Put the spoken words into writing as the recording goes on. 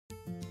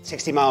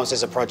60 Miles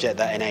is a project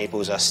that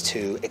enables us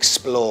to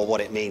explore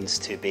what it means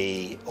to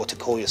be, or to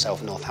call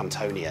yourself,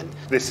 Northamptonian.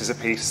 This is a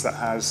piece that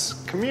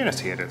has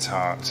community at its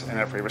heart in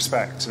every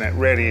respect, and it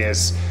really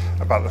is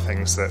about the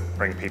things that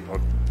bring people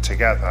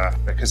together,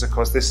 because of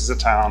course this is a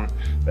town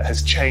that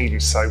has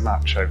changed so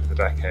much over the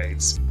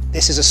decades.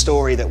 This is a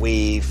story that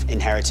we've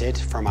inherited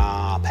from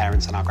our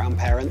parents and our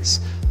grandparents,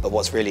 but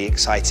what's really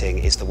exciting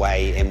is the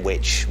way in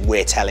which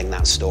we're telling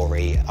that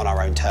story on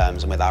our own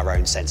terms and with our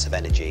own sense of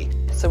energy.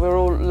 So we're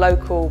all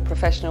local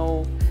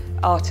professional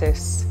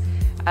artists,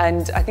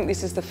 and I think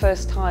this is the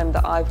first time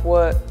that I've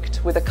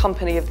worked with a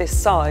company of this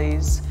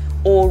size,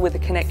 all with a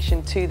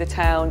connection to the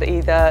town, that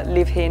either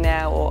live here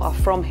now or are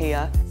from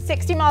here.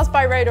 60 Miles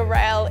by Road or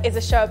Rail is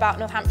a show about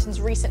Northampton's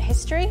recent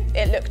history.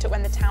 It looked at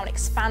when the town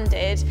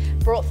expanded,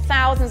 brought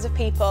thousands of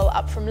people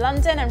up from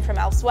London and from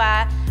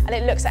elsewhere, and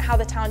it looks at how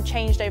the town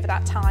changed over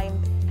that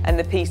time. And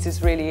the piece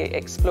is really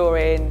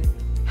exploring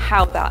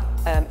how that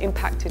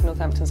impacted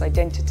Northampton's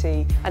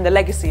identity and the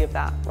legacy of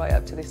that right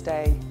up to this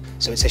day.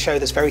 So it's a show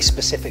that's very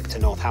specific to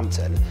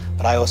Northampton,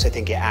 but I also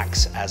think it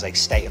acts as a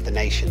state of the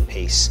nation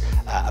piece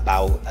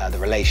about the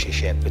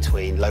relationship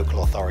between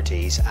local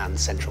authorities and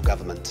central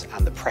government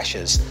and the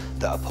pressures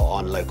that are put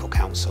on local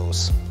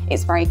councils.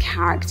 It's very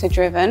character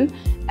driven.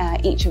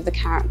 Each of the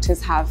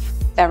characters have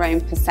their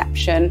own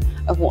perception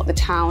of what the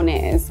town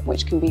is,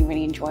 which can be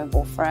really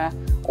enjoyable for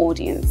an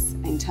audience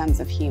in terms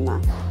of humour.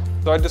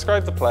 So I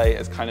describe the play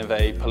as kind of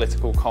a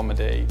political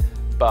comedy,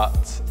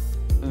 but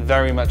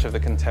very much of the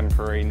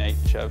contemporary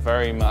nature,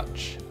 very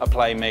much a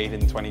play made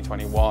in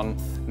 2021,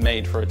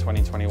 made for a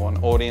 2021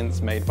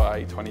 audience, made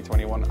by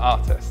 2021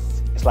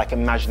 artists. It's like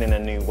imagining a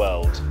new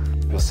world.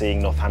 You're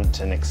seeing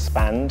Northampton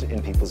expand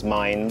in people's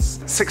minds.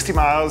 60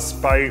 Miles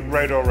by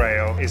Road or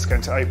Rail is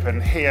going to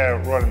open here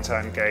at Royal and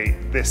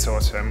Turngate this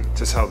autumn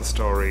to tell the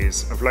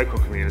stories of local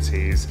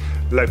communities,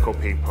 local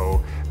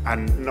people,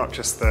 and not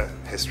just the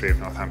history of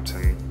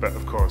Northampton, but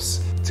of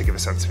course to give a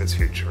sense of its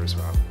future as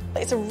well.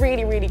 It's a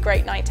really, really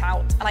great night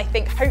out, and I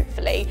think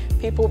hopefully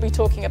people will be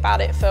talking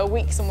about it for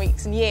weeks and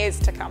weeks and years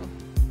to come.